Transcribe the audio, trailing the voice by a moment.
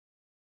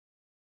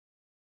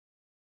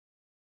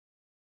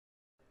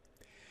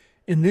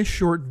In this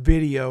short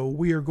video,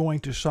 we are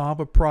going to solve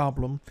a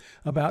problem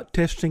about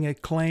testing a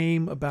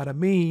claim about a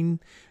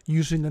mean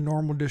using the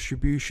normal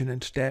distribution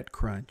in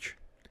StatCrunch.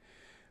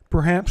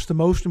 Perhaps the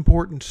most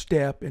important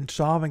step in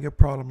solving a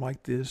problem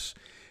like this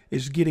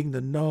is getting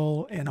the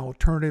null and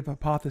alternative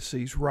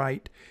hypotheses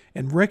right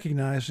and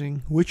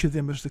recognizing which of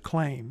them is the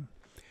claim.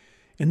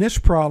 In this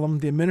problem,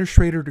 the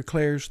administrator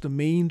declares the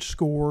mean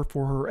score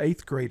for her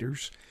 8th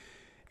graders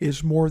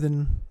is more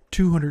than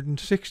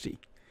 260.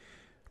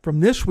 From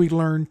this, we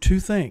learn two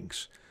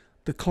things.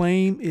 The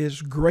claim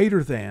is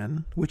greater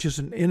than, which is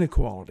an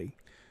inequality.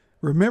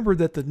 Remember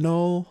that the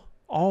null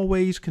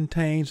always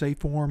contains a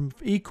form of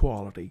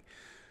equality,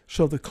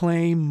 so the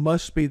claim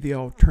must be the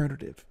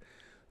alternative.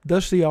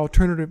 Thus, the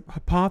alternative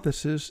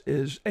hypothesis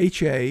is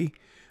HA,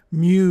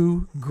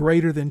 mu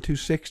greater than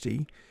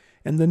 260,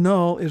 and the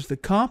null is the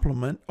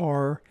complement,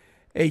 or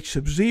H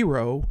sub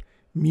 0,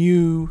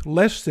 mu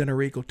less than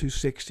or equal to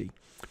 60.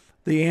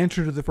 The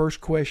answer to the first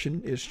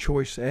question is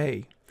choice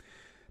A.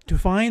 To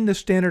find the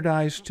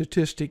standardized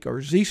statistic,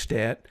 or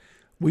Z-stat,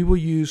 we will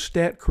use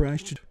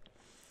StatCrunch.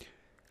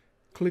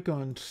 Click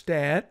on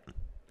Stat,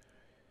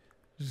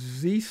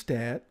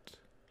 Z-stat,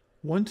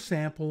 one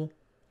sample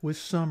with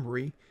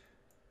summary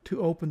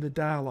to open the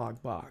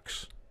dialog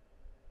box.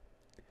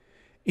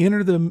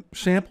 Enter the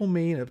sample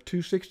mean of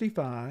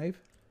 265,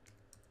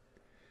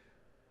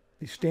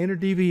 the standard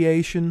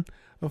deviation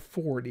of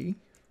 40,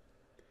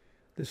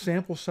 the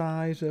sample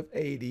size of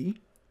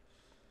 80.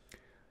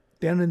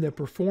 Down in the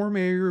perform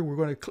area, we're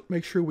going to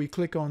make sure we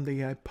click on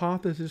the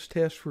hypothesis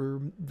test for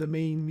the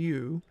mean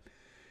mu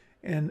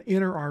and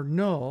enter our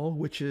null,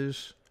 which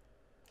is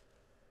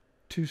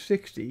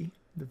 260,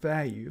 the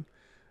value.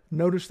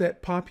 Notice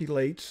that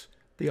populates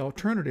the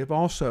alternative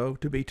also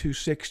to be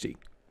 260.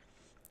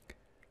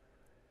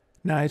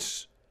 Now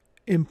it's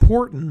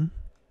important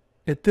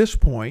at this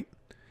point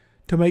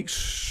to make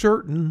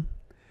certain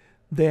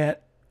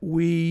that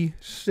we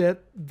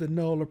set the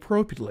null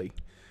appropriately.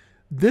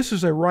 This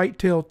is a right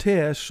tail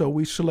test, so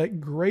we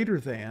select greater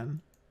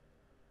than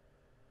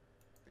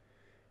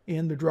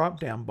in the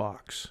drop-down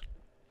box.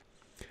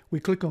 We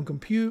click on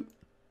compute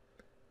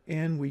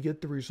and we get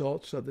the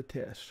results of the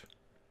test.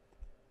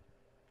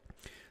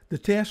 The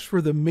test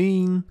for the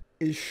mean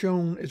is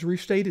shown as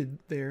restated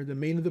there, the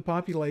mean of the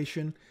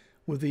population,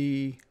 with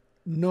the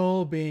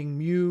null being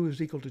mu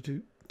is equal to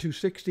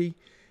 260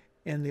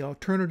 and the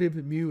alternative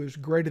mu is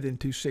greater than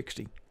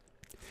 260.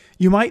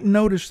 You might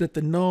notice that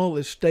the null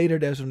is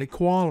stated as an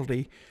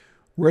equality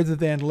rather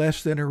than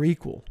less than or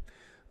equal.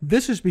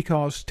 This is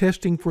because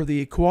testing for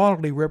the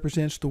equality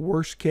represents the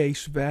worst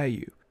case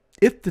value.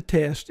 If the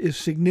test is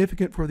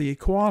significant for the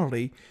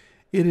equality,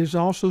 it is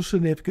also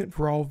significant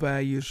for all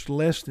values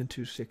less than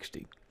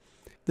 260.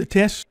 The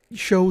test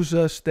shows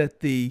us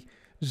that the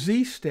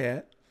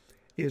Z-stat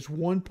is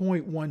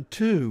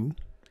 1.12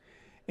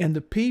 and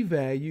the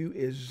p-value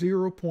is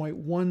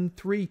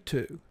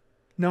 0.132.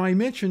 Now I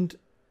mentioned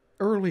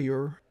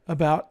earlier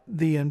about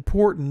the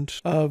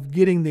importance of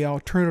getting the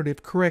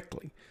alternative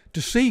correctly.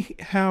 To see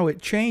how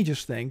it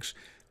changes things,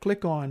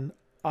 click on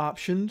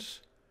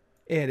Options,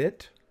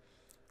 Edit.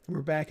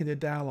 We're back in the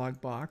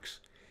dialog box,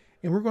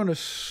 and we're going to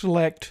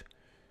select,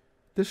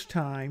 this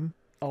time,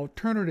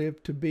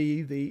 alternative to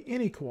be the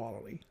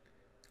inequality.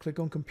 Click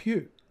on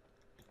Compute.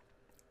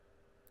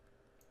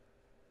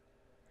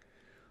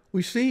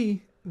 We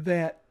see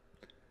that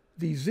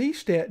the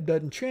Z-stat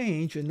doesn't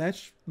change, and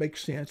that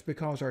makes sense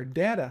because our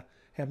data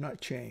have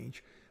not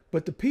changed.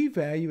 But the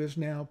p-value is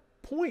now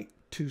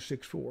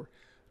 0.264,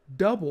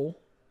 double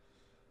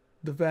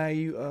the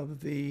value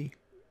of the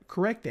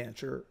correct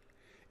answer.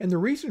 And the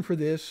reason for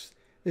this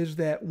is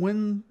that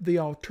when the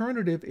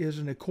alternative is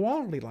an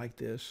equality like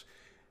this,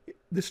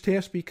 this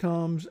test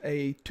becomes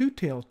a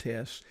two-tailed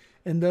test,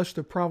 and thus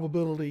the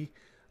probability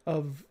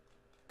of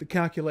the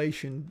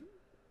calculation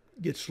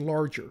gets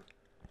larger.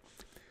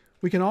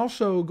 We can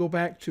also go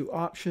back to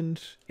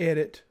Options,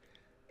 Edit,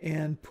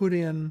 and put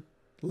in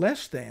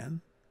less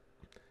than.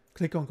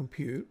 Click on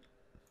Compute.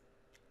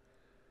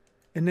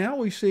 And now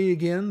we see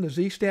again the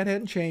Z-stat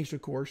hadn't changed,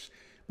 of course,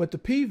 but the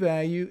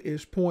p-value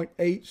is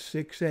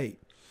 0.868.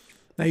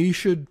 Now you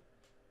should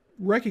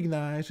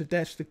recognize that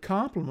that's the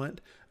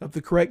complement of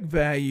the correct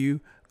value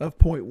of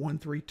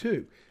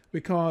 0.132,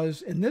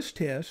 because in this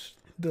test,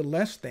 the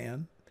less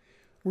than,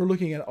 we're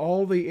looking at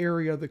all the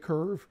area of the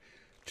curve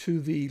to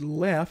the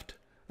left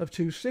of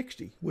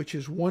 260, which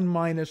is 1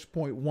 minus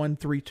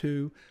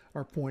 0.132,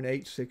 or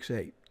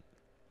 0.868.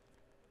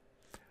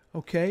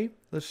 Okay,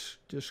 let's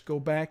just go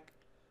back,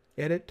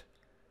 Edit,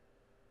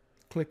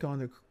 click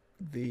on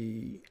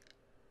the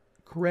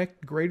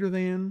correct greater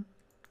than,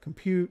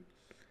 Compute,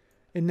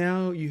 and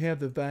now you have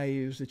the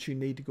values that you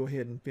need to go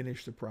ahead and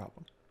finish the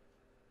problem.